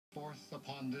forth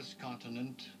upon this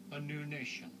continent a new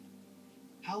nation.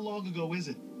 How long ago is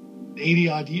it?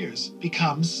 80-odd years.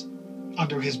 Becomes,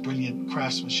 under his brilliant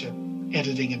craftsmanship,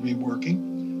 editing and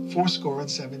reworking,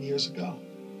 7 years ago.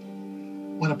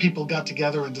 When a people got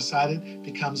together and decided,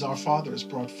 becomes our fathers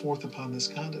brought forth upon this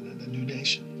continent a new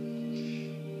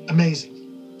nation.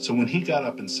 Amazing. So when he got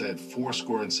up and said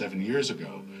 7 years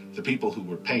ago, the people who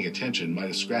were paying attention might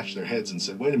have scratched their heads and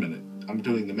said, wait a minute, I'm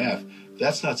doing the math.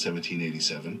 That's not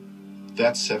 1787.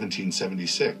 That's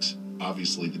 1776.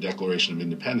 Obviously, the Declaration of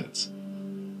Independence.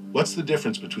 What's the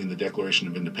difference between the Declaration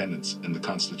of Independence and the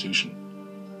Constitution?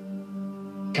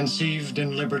 Conceived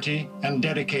in liberty and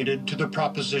dedicated to the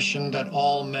proposition that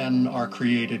all men are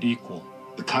created equal.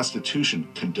 The Constitution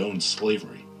condoned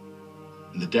slavery.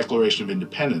 And the Declaration of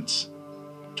Independence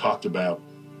talked about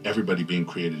everybody being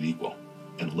created equal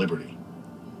and liberty.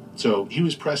 So he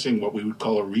was pressing what we would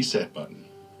call a reset button,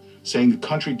 saying the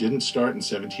country didn't start in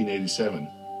 1787,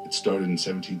 it started in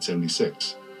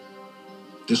 1776.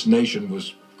 This nation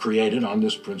was created on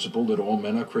this principle that all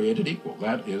men are created equal.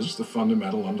 That is the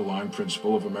fundamental underlying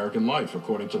principle of American life,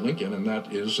 according to Lincoln, and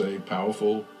that is a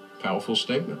powerful, powerful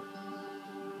statement.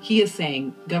 He is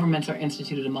saying governments are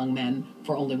instituted among men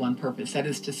for only one purpose, that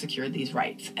is to secure these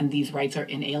rights. And these rights are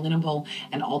inalienable,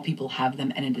 and all people have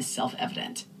them, and it is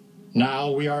self-evident. Now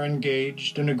we are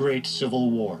engaged in a great civil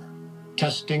war,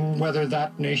 testing whether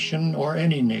that nation or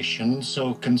any nation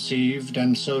so conceived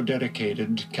and so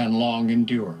dedicated can long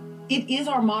endure. It is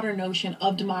our modern notion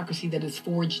of democracy that is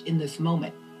forged in this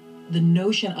moment. The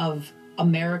notion of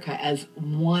America as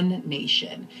one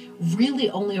nation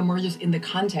really only emerges in the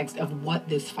context of what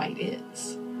this fight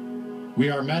is. We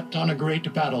are met on a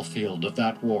great battlefield of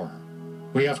that war.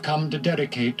 We have come to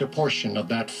dedicate a portion of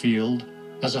that field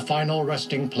as a final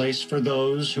resting place for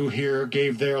those who here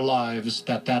gave their lives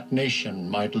that that nation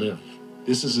might live.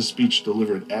 This is a speech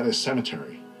delivered at a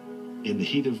cemetery in the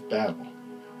heat of battle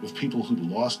with people who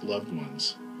lost loved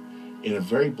ones in a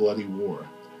very bloody war.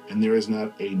 And there is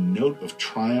not a note of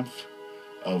triumph,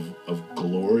 of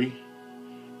glory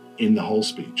in the whole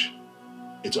speech.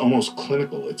 It's almost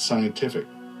clinical, it's scientific.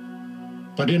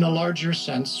 But in a larger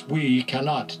sense, we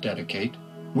cannot dedicate,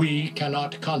 we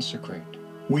cannot consecrate,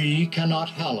 we cannot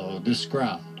hallow this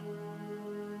ground.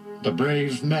 The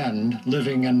brave men,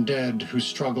 living and dead, who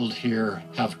struggled here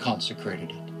have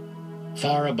consecrated it,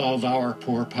 far above our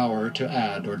poor power to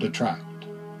add or detract.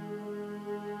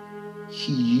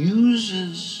 He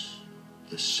uses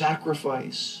the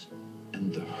sacrifice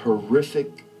and the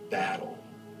horrific battle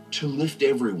to lift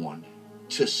everyone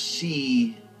to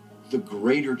see the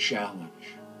greater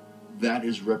challenge that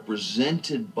is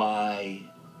represented by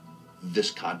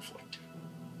this conflict,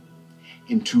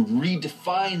 and to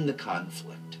redefine the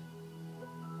conflict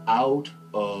out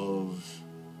of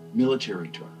military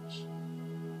terms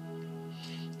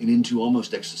and into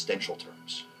almost existential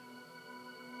terms.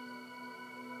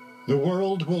 The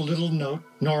world will little note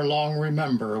nor long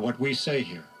remember what we say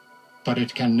here, but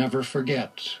it can never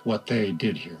forget what they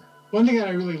did here. One thing that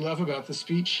I really love about the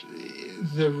speech,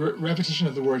 the repetition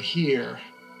of the word here,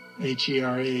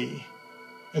 H-E-R-E.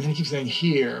 And then he keeps saying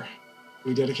here.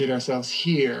 We dedicate ourselves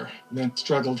here, and then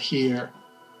struggled here.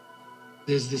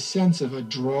 There's this sense of a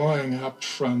drawing up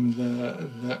from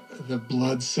the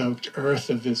blood-soaked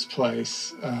earth of this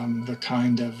place, the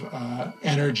kind of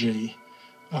energy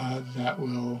that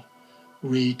will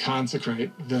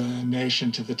reconsecrate the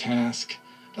nation to the task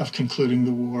of concluding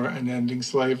the war and ending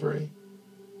slavery.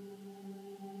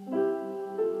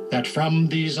 That from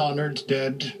these honored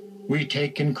dead, we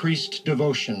take increased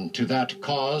devotion to that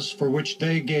cause for which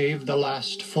they gave the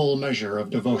last full measure of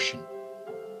devotion.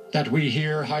 That we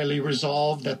here highly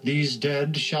resolve that these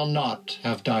dead shall not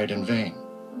have died in vain,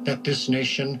 that this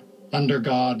nation, under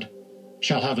God,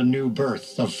 shall have a new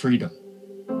birth of freedom.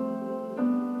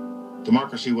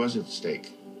 Democracy was at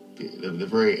stake. The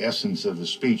very essence of the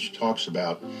speech talks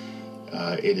about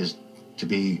it is to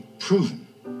be proven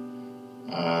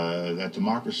that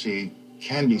democracy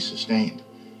can be sustained.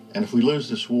 And if we lose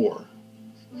this war,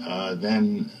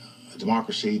 then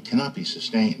democracy cannot be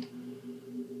sustained.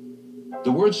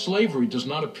 The word slavery does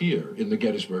not appear in the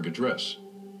Gettysburg Address,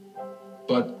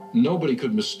 but nobody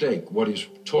could mistake what he's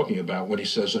talking about when he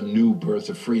says a new birth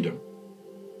of freedom.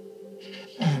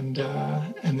 And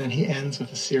then he ends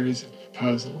with a series of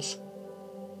proposals.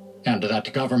 And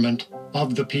that government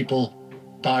of the people,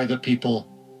 by the people,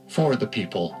 for the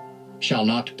people, shall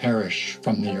not perish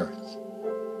from the earth.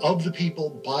 Of the people,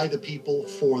 by the people,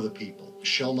 for the people,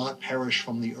 shall not perish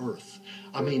from the earth.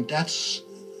 I mean, that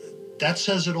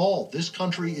says it all. This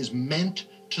country is meant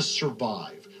to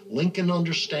survive. Lincoln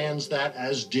understands that,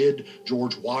 as did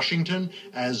George Washington,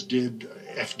 as did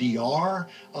FDR.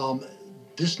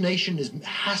 This nation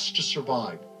has to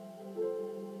survive.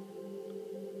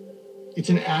 It's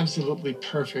an absolutely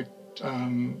perfect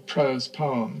prose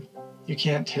poem. You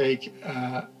can't take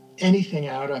anything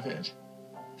out of it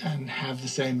and have the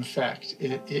same effect.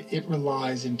 It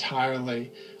relies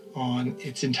entirely on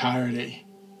its entirety.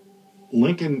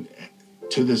 Lincoln,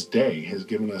 to this day, has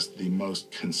given us the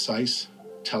most concise,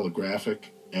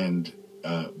 telegraphic, and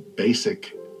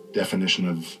basic definition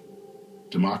of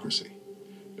democracy.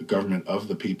 A government of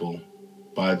the people,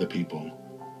 by the people,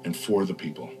 and for the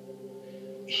people.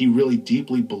 He really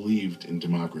deeply believed in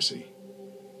democracy.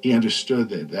 He understood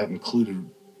that that included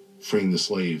freeing the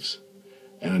slaves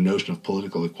and a notion of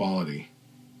political equality.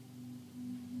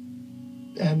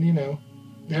 And,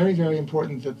 very, very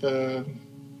important that the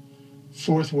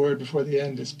fourth word before the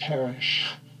end is perish.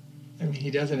 I mean,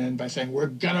 he doesn't end by saying, we're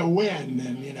gonna win,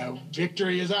 and,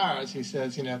 victory is ours. He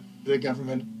says, the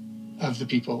government of the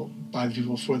people, by the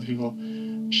people, for the people,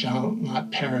 shall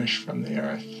not perish from the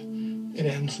earth. It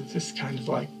ends with this kind of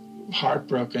like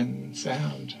heartbroken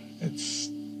sound. It's,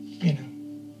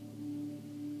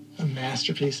 a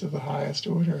masterpiece of the highest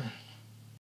order.